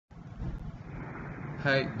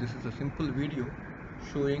Hi, this is a simple video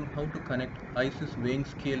showing how to connect I-SYS weighing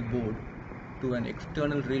scale board to an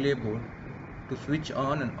external relay board to switch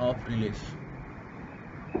on and off relays.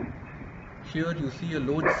 Here you see a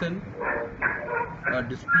load cell, a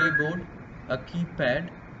display board, a keypad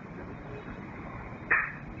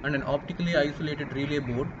and an optically isolated relay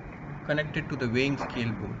board connected to the weighing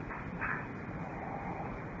scale board.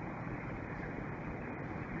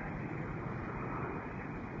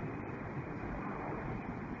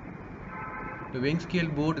 The weighing scale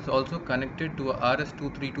board is also connected to a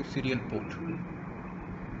RS232 serial port.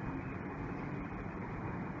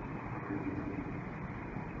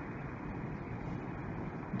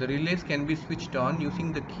 The relays can be switched on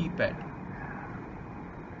using the keypad.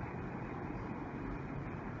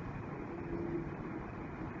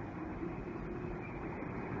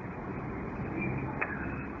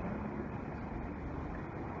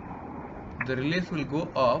 The relays will go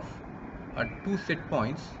off at two set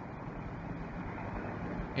points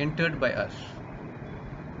entered by us.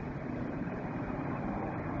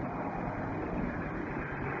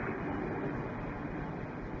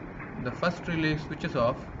 The first relay switches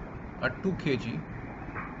off at 2 kg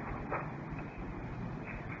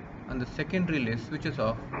and the second relay switches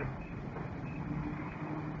off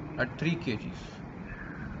at 3 kg.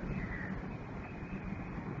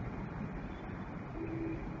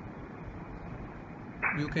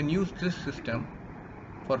 You can use this system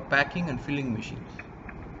for packing and filling machines.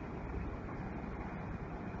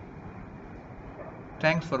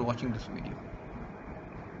 Thanks for watching this video.